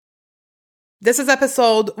This is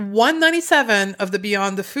episode 197 of the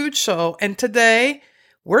Beyond the Food Show, and today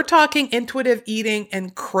we're talking intuitive eating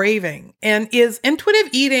and craving. And is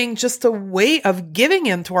intuitive eating just a way of giving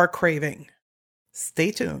in to our craving?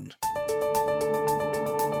 Stay tuned.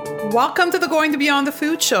 Welcome to the Going to Beyond the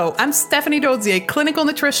Food Show. I'm Stephanie Dozier, clinical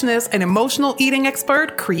nutritionist and emotional eating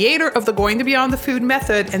expert, creator of the Going to Beyond the Food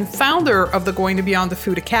method, and founder of the Going to Beyond the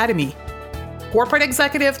Food Academy. Corporate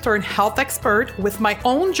executive turned health expert with my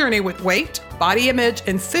own journey with weight, body image,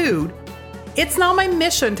 and food. It's now my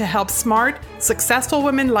mission to help smart, successful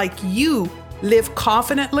women like you live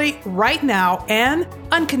confidently right now and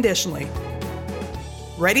unconditionally.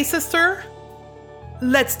 Ready, sister?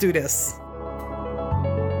 Let's do this.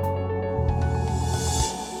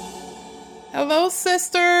 Hello,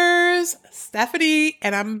 sisters. Stephanie,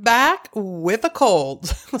 and I'm back with a cold.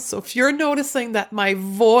 So if you're noticing that my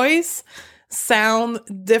voice sounds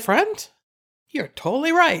different, you're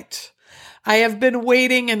totally right. I have been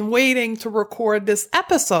waiting to record this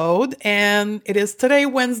episode, and it is today,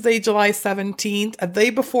 Wednesday, July 17th, a day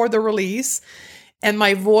before the release, and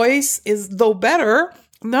my voice is, though better,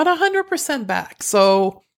 not 100% back.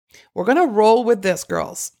 So we're going to roll with this,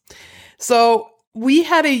 girls. So we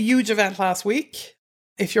had a huge event last week.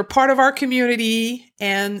 If you're part of our community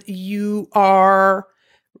and you are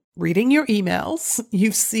reading your emails,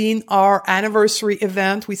 you've seen our anniversary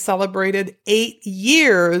event. We celebrated 8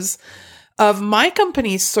 years of my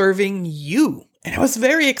company serving you. And it was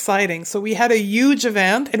very exciting. So we had a huge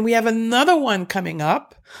event, and we have another one coming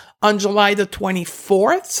up on July the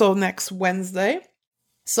 24th. So next Wednesday.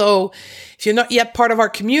 So if you're not yet part of our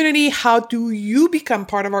community, how do you become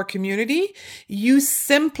part of our community? You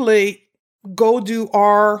simply go do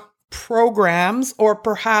our programs, or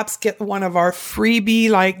perhaps get one of our freebie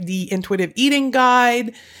like the intuitive eating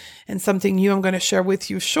guide and something new I'm going to share with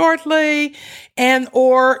you shortly, and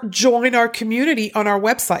or join our community on our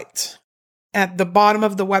website. At the bottom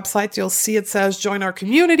of the website, you'll see it says join our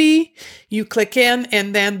community. You click in,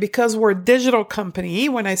 and then because we're a digital company,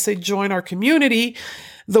 when I say join our community,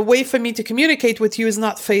 the way for me to communicate with you is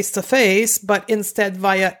not face-to-face, but instead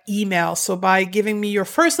via email. So by giving me your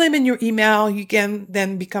first name and your email, you can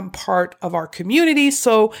then become part of our community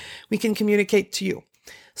so we can communicate to you.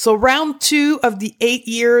 So round 2 of the 8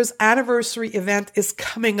 years anniversary event is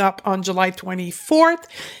coming up on July 24th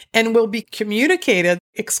and will be communicated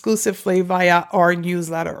exclusively via our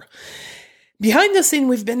newsletter. Behind the scene,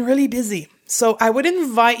 we've been really busy. So I would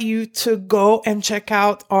invite you to go and check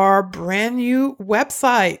out our brand new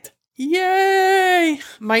website. Yay!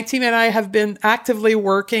 My team and I have been actively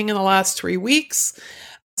working in the last 3 weeks.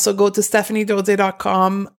 So go to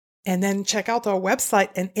stephaniedozier.com and then check out our website.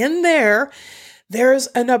 And in there's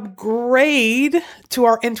an upgrade to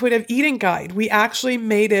our intuitive eating guide. We actually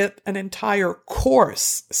made it an entire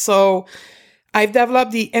course. So I've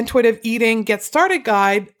developed the intuitive eating get started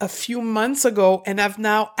guide a few months ago, and I've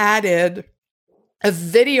now added a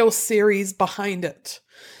video series behind it.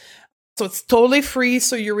 So it's totally free.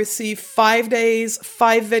 So you receive 5 days,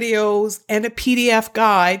 5 videos, and a PDF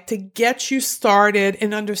guide to get you started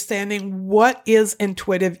in understanding what is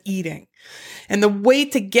intuitive eating. And the way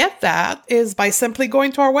to get that is by simply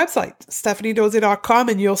going to our website, stephaniedozier.com,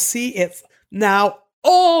 and you'll see it's now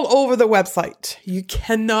all over the website. You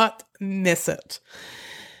cannot miss it.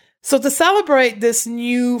 So to celebrate this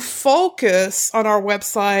new focus on our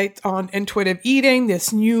website on intuitive eating,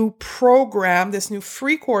 this new program, this new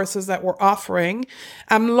free courses that we're offering,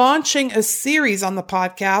 I'm launching a series on the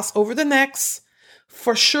podcast over the next,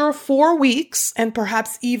 for sure, 4 weeks and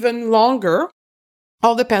perhaps even longer.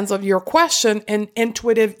 All depends on your question, an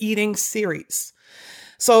intuitive eating series.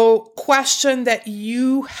 So question that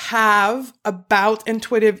you have about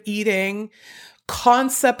intuitive eating,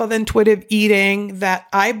 concept of intuitive eating that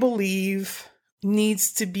I believe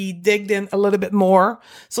needs to be digged in a little bit more.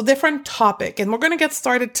 So different topic. And we're going to get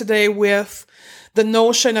started today with the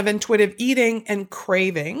notion of intuitive eating and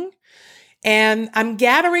craving. And I'm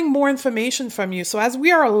gathering more information from you. So as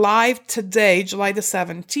we are live today, July the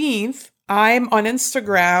 17th, I'm on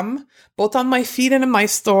Instagram, both on my feed and in my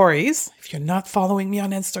stories. If you're not following me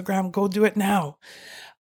on Instagram, go do it now.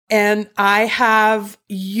 And I have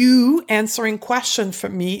you answering questions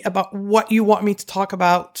from me about what you want me to talk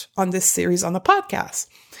about on this series on the podcast.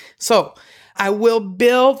 So I will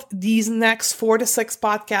build these next 4 to 6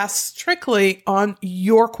 podcasts strictly on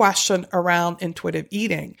your question around intuitive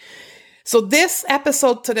eating. So this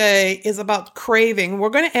episode today is about craving. We're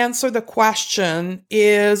going to answer the question,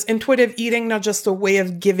 is intuitive eating not just a way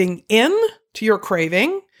of giving in to your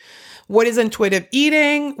craving? What is intuitive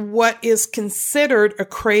eating? What is considered a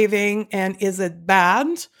craving, and is it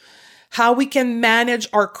bad? how we can manage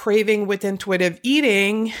our craving with intuitive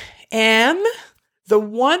eating, and the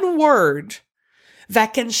one word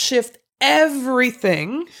that can shift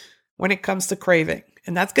everything when it comes to craving.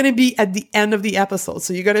 And that's going to be at the end of the episode.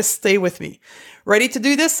 So you got to stay with me. Ready to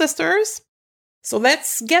do this, sisters? So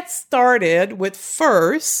let's get started with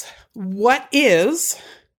first, what is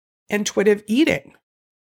intuitive eating?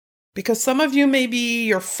 Because some of you may be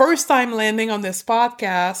your first time landing on this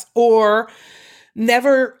podcast or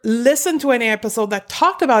never listened to any episode that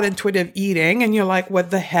talked about intuitive eating, and you're like,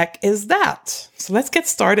 what the heck is that? So let's get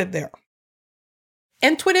started there.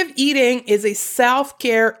 Intuitive eating is a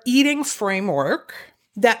self-care eating framework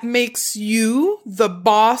that makes you the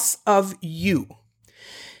boss of you.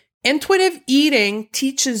 Intuitive eating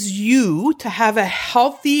teaches you to have a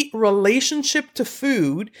healthy relationship to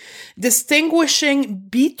food, distinguishing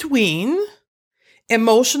between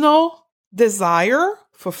emotional desire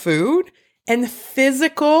for food and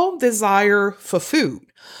physical desire for food,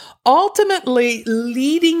 ultimately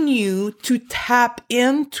leading you to tap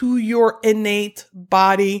into your innate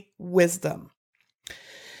body wisdom.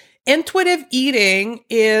 Intuitive eating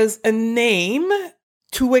is a name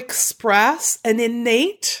to express an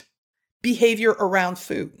innate behavior around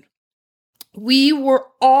food. We were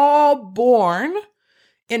all born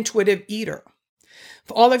intuitive eater.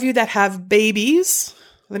 For all of you that have babies,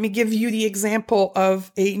 let me give you the example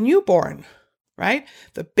of a newborn, right?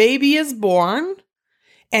 The baby is born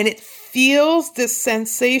and it feels this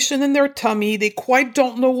sensation in their tummy. They quite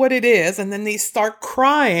don't know what it is. And then they start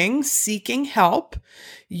crying, seeking help.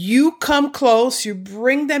 You come close, you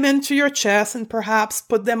bring them into your chest and perhaps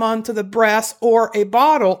put them onto the breast or a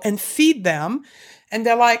bottle and feed them. And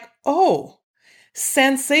they're like, oh,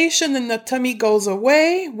 sensation in the tummy goes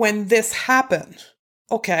away when this happened.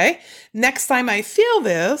 Okay, next time I feel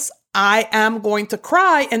this, I am going to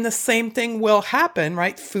cry and the same thing will happen,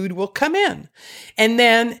 right? Food will come in. And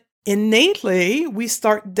then innately, we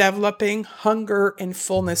start developing hunger and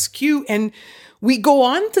fullness cue. And we go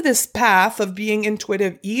on to this path of being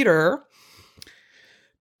intuitive eater,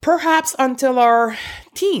 perhaps until our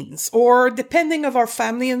teens, or depending of our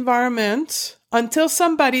family environment, until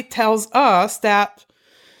somebody tells us that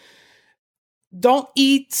don't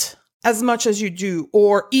eat as much as you do,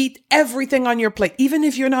 or eat everything on your plate. Even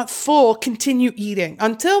if you're not full, continue eating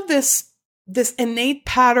until this innate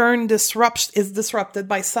pattern is disrupted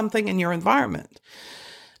by something in your environment.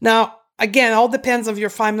 Now, again, all depends on your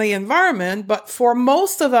family environment, but for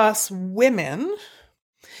most of us women,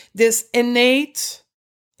 this innate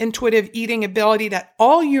intuitive eating ability that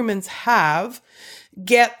all humans have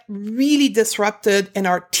get really disrupted in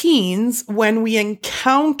our teens when we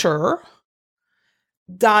encounter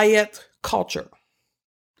diet culture.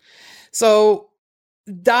 So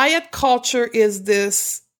diet culture is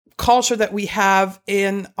this culture that we have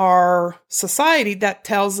in our society that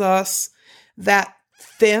tells us that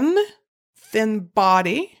thin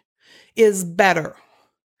body is better.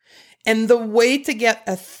 And the way to get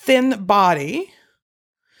a thin body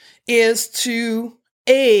is to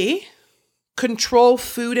control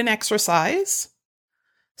food and exercise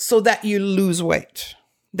so that you lose weight.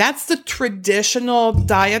 That's the traditional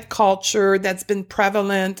diet culture that's been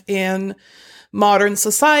prevalent in modern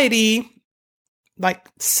society, like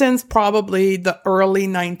since probably the early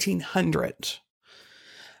 1900s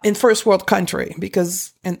in first world country,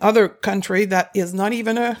 because in other country that is not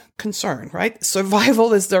even a concern, right?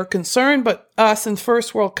 Survival is their concern, but us in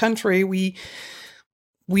first world country, we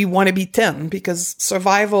want to be thin because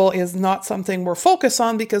survival is not something we're focused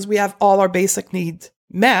on because we have all our basic needs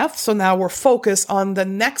met. So now we're focused on the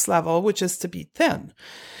next level, which is to be thin.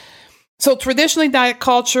 So traditionally, diet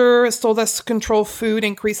culture has told us to control food,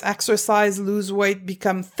 increase exercise, lose weight,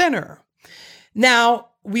 become thinner. Now,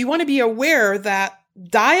 we want to be aware that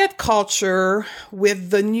diet culture with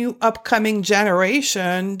the new upcoming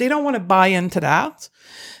generation, they don't want to buy into that.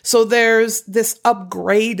 So there's this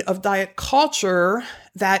upgrade of diet culture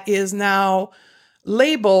that is now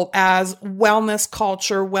labeled as wellness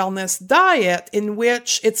culture, wellness diet, in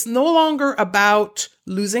which it's no longer about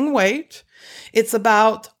losing weight. It's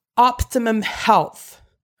about optimum health,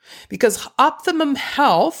 because optimum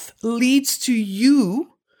health leads to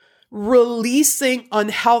you releasing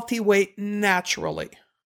unhealthy weight naturally.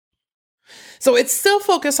 So it's still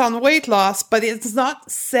focused on weight loss, but it's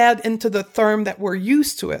not said into the term that we're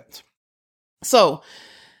used to it. So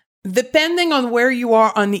depending on where you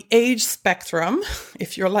are on the age spectrum,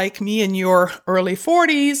 if you're like me in your early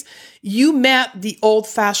 40s, you met the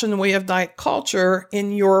old-fashioned way of diet culture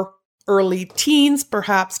in your early teens,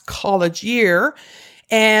 perhaps college year,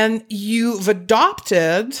 and you've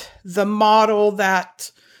adopted the model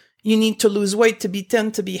that You need to lose weight to be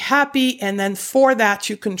thin, to be happy. And then for that,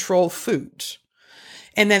 you control food.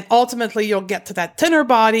 And then ultimately you'll get to that thinner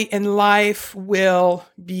body and life will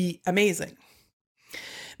be amazing.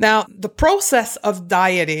 Now, the process of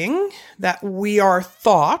dieting that we are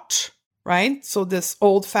taught, right? So this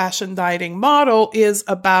old-fashioned dieting model is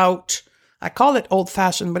about, I call it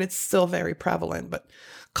old-fashioned, but it's still very prevalent, but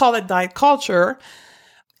call it diet culture,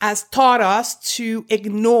 has taught us to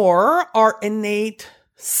ignore our innate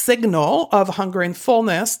signal of hunger and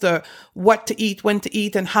fullness, the what to eat, when to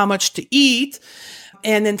eat, and how much to eat,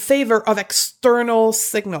 and in favor of external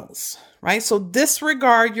signals, right? So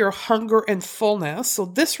disregard your hunger and fullness. So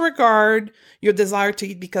disregard your desire to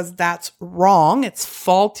eat because that's wrong. It's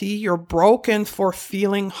faulty. You're broken for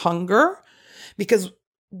feeling hunger because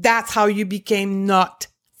that's how you became not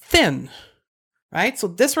thin, right? So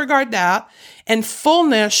disregard that. And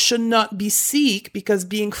fullness should not be seek because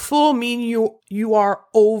being full means you are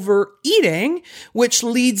overeating, which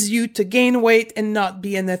leads you to gain weight and not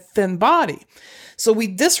be in a thin body. So we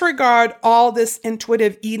disregard all this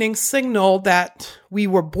intuitive eating signal that we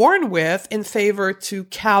were born with in favor to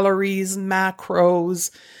calories,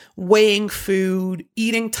 macros, weighing food,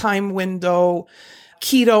 eating time window,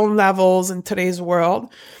 ketone levels in today's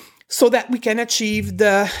world, so that we can achieve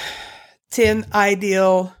the thin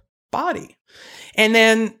ideal body. And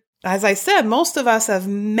then, as I said, most of us have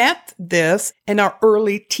met this in our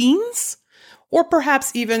early teens, or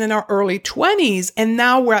perhaps even in our early 20s, and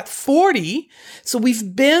now we're at 40. So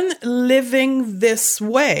we've been living this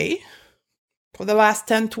way for the last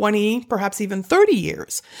 10, 20, perhaps even 30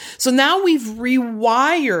 years. So now we've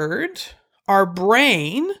rewired our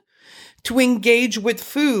brain to engage with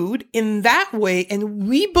food in that way, and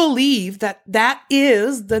we believe that that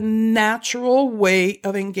is the natural way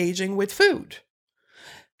of engaging with food.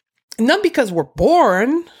 Not because we're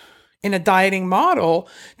born in a dieting model,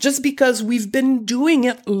 just because we've been doing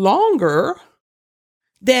it longer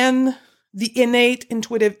than the innate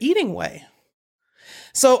intuitive eating way.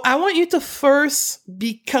 So I want you to first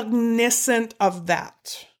be cognizant of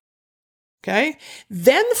that. Okay?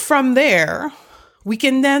 Then from there, we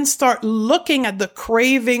can then start looking at the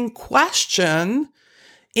craving question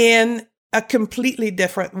in a completely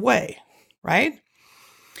different way, right?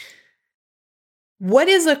 What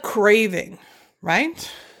is a craving,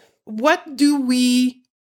 right? What do we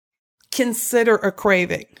consider a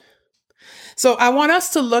craving? So I want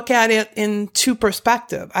us to look at it in two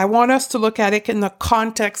perspectives. I want us to look at it in the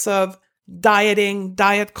context of dieting,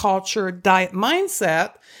 diet culture, diet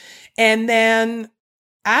mindset, and then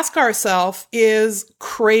ask ourselves, is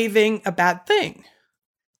craving a bad thing?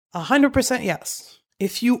 100% yes.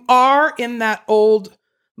 If you are in that old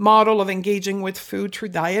model of engaging with food through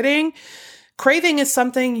dieting, craving is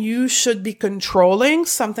something you should be controlling,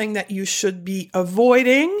 something that you should be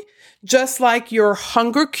avoiding, just like your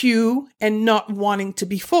hunger cue and not wanting to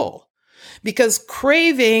be full. Because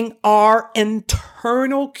craving are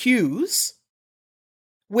internal cues,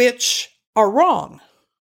 which are wrong.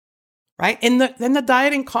 Right? In the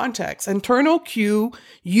dieting context, internal cue,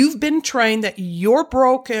 you've been trained that you're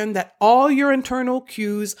broken, that all your internal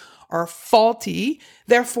cues are faulty.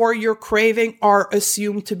 Therefore, your craving are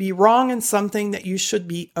assumed to be wrong and something that you should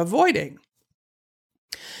be avoiding.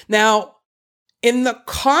 Now, in the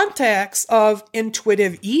context of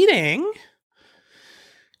intuitive eating,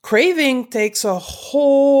 craving takes a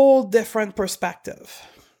whole different perspective,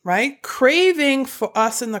 right? Craving for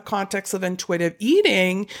us in the context of intuitive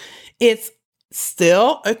eating, it's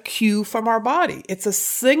still a cue from our body. It's a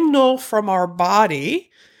signal from our body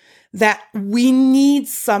that we need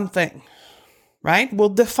something, right? We'll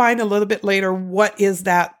define a little bit later what is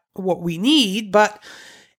that, what we need. But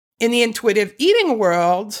in the intuitive eating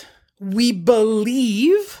world, we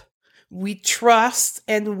believe, we trust,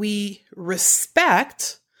 and we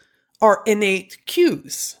respect our innate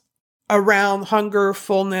cues around hunger,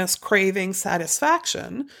 fullness, craving,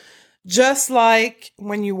 satisfaction. Just like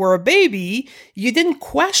when you were a baby, you didn't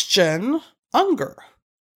question hunger,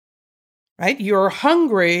 right? You're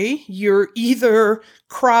hungry. You either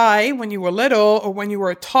cry when you were little, or when you were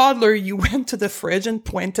a toddler, you went to the fridge and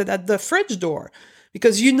pointed at the fridge door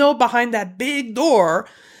because you know behind that big door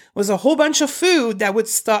was a whole bunch of food that would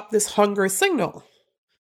stop this hunger signal.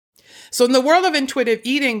 So in the world of intuitive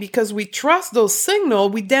eating, because we trust those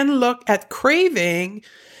signals, we then look at craving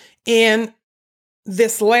in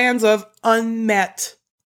this lens of unmet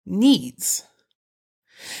needs.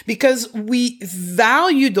 Because we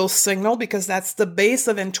value those signals, because that's the base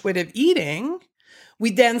of intuitive eating,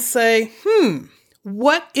 we then say,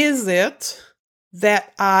 what is it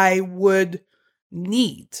that I would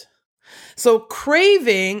need? So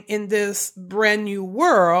craving in this brand new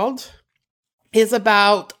world is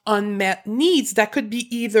about unmet needs that could be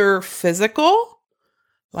either physical,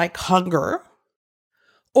 like hunger,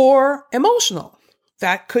 or emotional.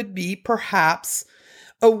 That could be perhaps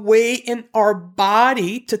a way in our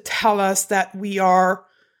body to tell us that we are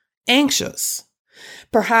anxious.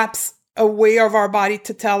 Perhaps a way of our body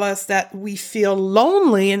to tell us that we feel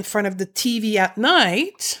lonely in front of the TV at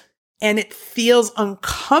night and it feels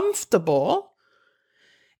uncomfortable.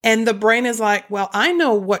 And the brain is like, well, I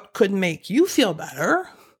know what could make you feel better.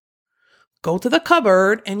 Go to the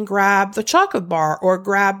cupboard and grab the chocolate bar or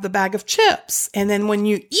grab the bag of chips. And then when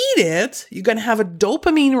you eat it, you're going to have a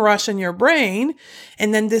dopamine rush in your brain.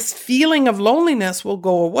 And then this feeling of loneliness will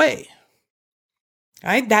go away.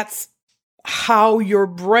 Right? That's how your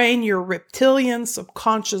brain, your reptilian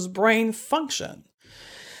subconscious brain function.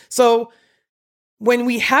 So when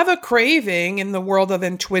we have a craving in the world of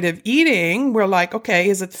intuitive eating, we're like, okay,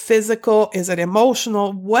 is it physical? Is it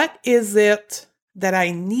emotional? What is it that I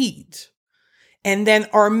need? And then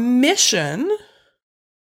our mission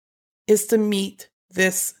is to meet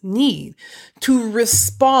this need, to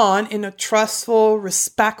respond in a trustful,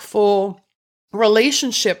 respectful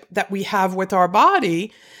relationship that we have with our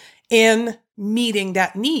body in meeting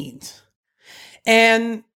that need.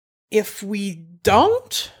 And if we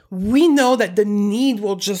don't, we know that the need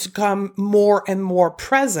will just come more and more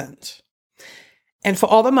present. And for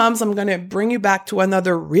all the moms, I'm going to bring you back to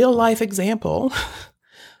another real life example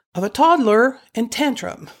of a toddler and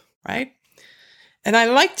tantrum, right? And I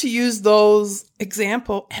like to use those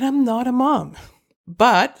examples, and I'm not a mom,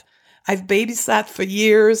 but I've babysat for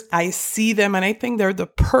years. I see them, and I think they're the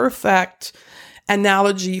perfect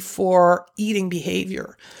analogy for eating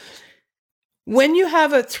behavior. When you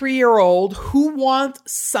have a 3-year-old who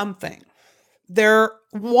wants something, their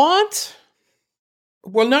want,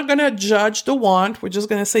 we're not going to judge the want. We're just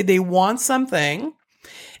going to say they want something.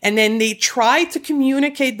 And then they try to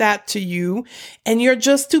communicate that to you and you're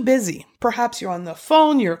just too busy. Perhaps you're on the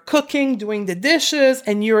phone, you're cooking, doing the dishes,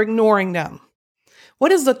 and you're ignoring them.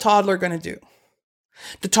 What is the toddler going to do?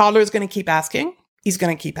 The toddler is going to keep asking. He's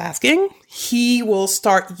going to keep asking. He will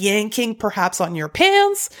start yanking perhaps on your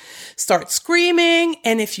pants, start screaming.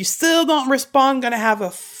 And if you still don't respond, going to have a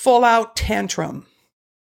full out tantrum.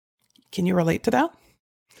 Can you relate to that?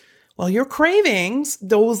 Well, your cravings,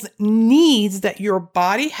 those needs that your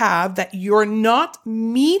body have that you're not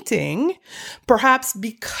meeting, perhaps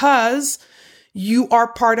because you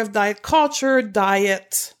are part of diet culture,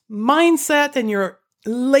 diet mindset, and you're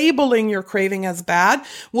labeling your craving as bad,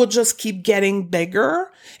 will just keep getting bigger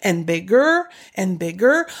and bigger and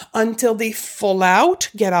bigger until they full out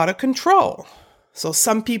get out of control. So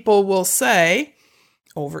some people will say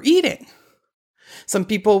overeating. Some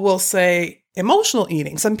people will say emotional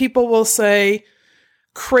eating. Some people will say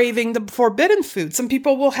craving the forbidden food. Some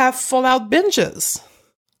people will have full out binges.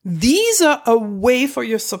 These are a way for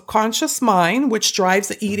your subconscious mind, which drives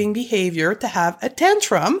the eating behavior, to have a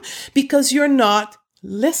tantrum because you're not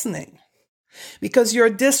listening, because you're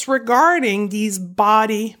disregarding these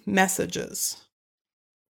body messages.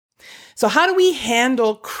 So how do we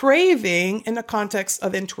handle craving in the context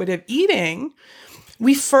of intuitive eating?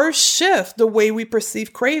 We first shift the way we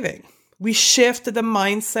perceive craving. We shift to the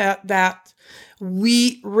mindset that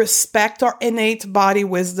we respect our innate body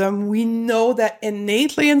wisdom. We know that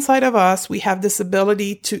innately inside of us, we have this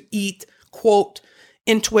ability to eat, quote,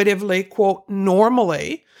 intuitively, quote,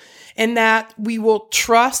 normally, and that we will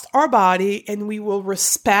trust our body and we will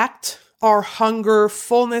respect our hunger,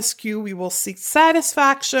 fullness cue. We will seek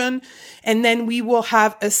satisfaction, and then we will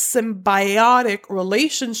have a symbiotic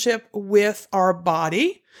relationship with our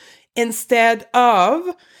body instead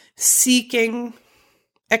of seeking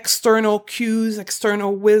external cues,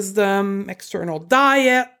 external wisdom, external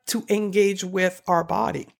diet to engage with our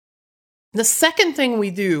body. The second thing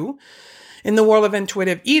we do in the world of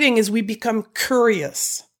intuitive eating is we become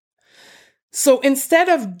curious. So instead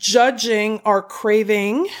of judging our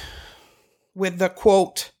craving with the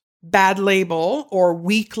quote, bad label or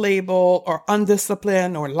weak label or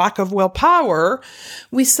undisciplined or lack of willpower,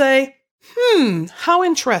 we say, how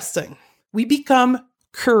interesting. We become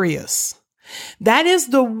curious. That is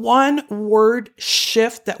the one word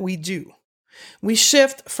shift that we do. We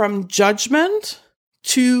shift from judgment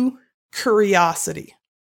to curiosity.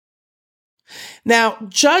 Now,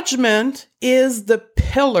 judgment is the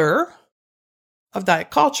pillar of diet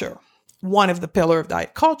culture, one of the pillars of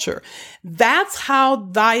diet culture. That's how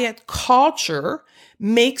diet culture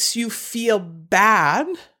makes you feel bad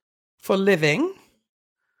for living,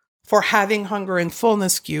 for having hunger and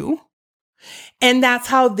fullness cue. And that's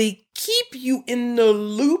how they keep you in the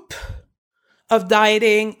loop of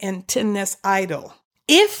dieting and thinness idle.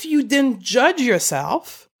 If you didn't judge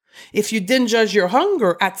yourself, if you didn't judge your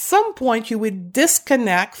hunger, at some point you would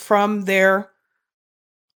disconnect from their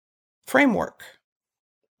framework.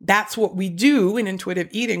 That's what we do in intuitive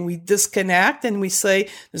eating. We disconnect and we say,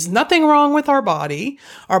 there's nothing wrong with our body.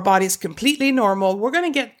 Our body's completely normal. We're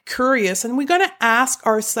going to get curious and we're going to ask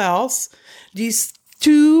ourselves these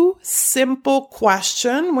two simple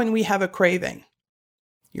questions when we have a craving.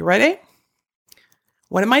 You ready?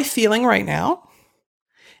 What am I feeling right now?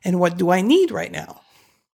 And what do I need right now?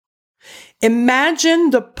 Imagine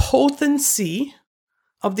the potency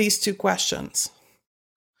of these two questions.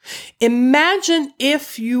 Imagine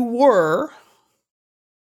if you were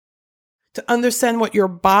to understand what your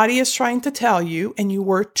body is trying to tell you and you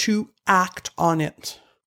were to act on it.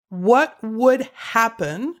 What would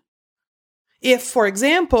happen if, for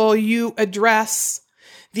example, you address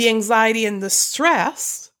the anxiety and the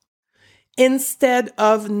stress instead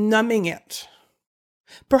of numbing it?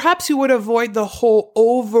 Perhaps you would avoid the whole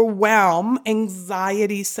overwhelm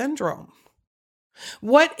anxiety syndrome.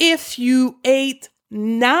 What if you ate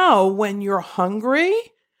now when you're hungry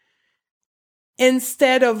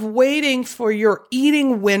instead of waiting for your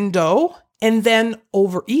eating window and then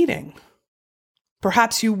overeating?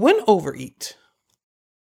 Perhaps you wouldn't overeat.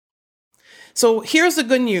 So here's the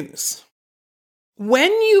good news.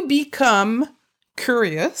 When you become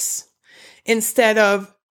curious instead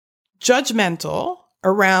of judgmental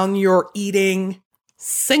around your eating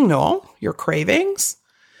signal, your cravings,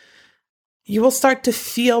 you will start to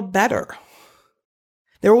feel better.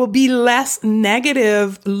 There will be less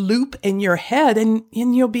negative loop in your head and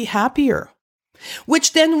you'll be happier,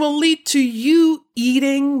 which then will lead to you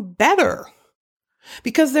eating better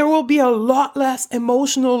because there will be a lot less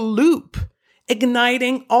emotional loop,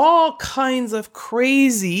 igniting all kinds of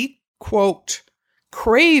crazy, quote,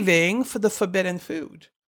 craving for the forbidden food.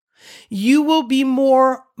 You will be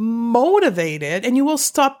more motivated and you will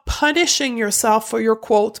stop punishing yourself for your,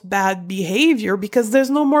 quote, bad behavior because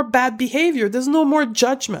there's no more bad behavior. There's no more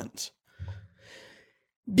judgment.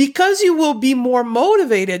 Because you will be more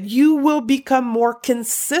motivated, you will become more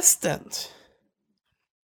consistent.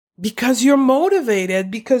 Because you're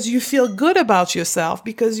motivated, because you feel good about yourself,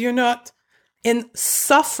 because you're not in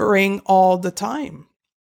suffering all the time.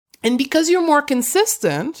 And because you're more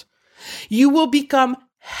consistent, you will become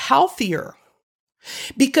healthier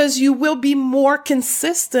because you will be more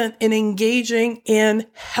consistent in engaging in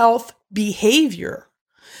health behavior.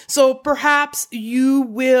 So perhaps you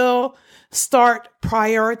will start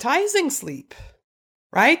prioritizing sleep,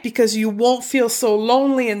 right? Because you won't feel so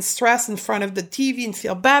lonely and stressed in front of the TV and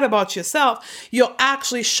feel bad about yourself. You'll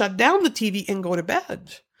actually shut down the TV and go to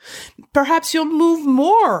bed. Perhaps you'll move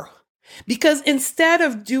more because instead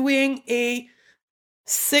of doing a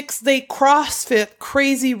 6-day CrossFit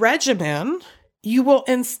crazy regimen, you will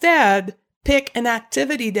instead pick an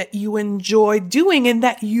activity that you enjoy doing and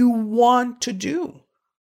that you want to do.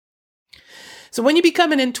 So when you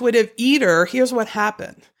become an intuitive eater, here's what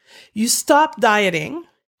happened. You stop dieting,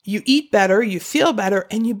 you eat better, you feel better,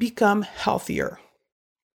 and you become healthier.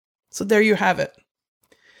 So there you have it.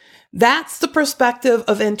 That's the perspective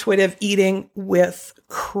of intuitive eating with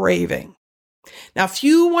craving. Now, if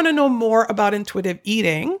you want to know more about intuitive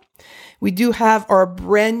eating, we do have our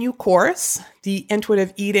brand new course, the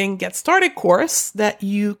Intuitive Eating Get Started course that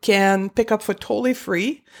you can pick up for totally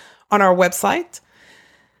free on our website,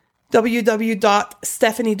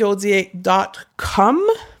 www.stephaniedodier.com.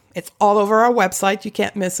 It's all over our website. You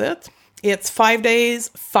can't miss it. It's 5 days,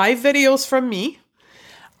 5 videos from me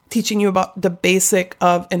teaching you about the basic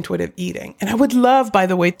of intuitive eating. And I would love, by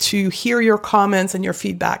the way, to hear your comments and your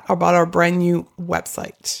feedback about our brand new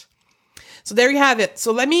website. So there you have it.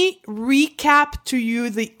 So let me recap to you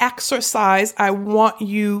the exercise I want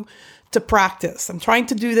you to practice. I'm trying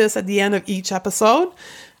to do this at the end of each episode.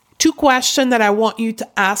 2 questions that I want you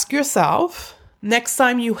to ask yourself next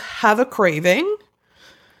time you have a craving.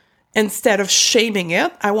 Instead of shaming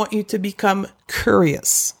it, I want you to become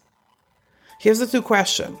curious. Here's the 2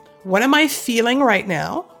 questions. What am I feeling right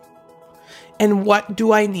now? And what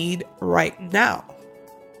do I need right now?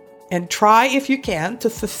 And try, if you can,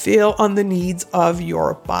 to fulfill on the needs of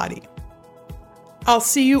your body. I'll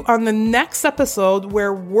see you on the next episode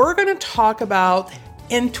where we're going to talk about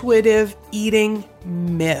intuitive eating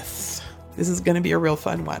myths. This is going to be a real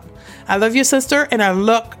fun one. I love you, sister, and I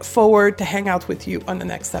look forward to hang out with you on the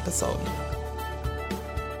next episode.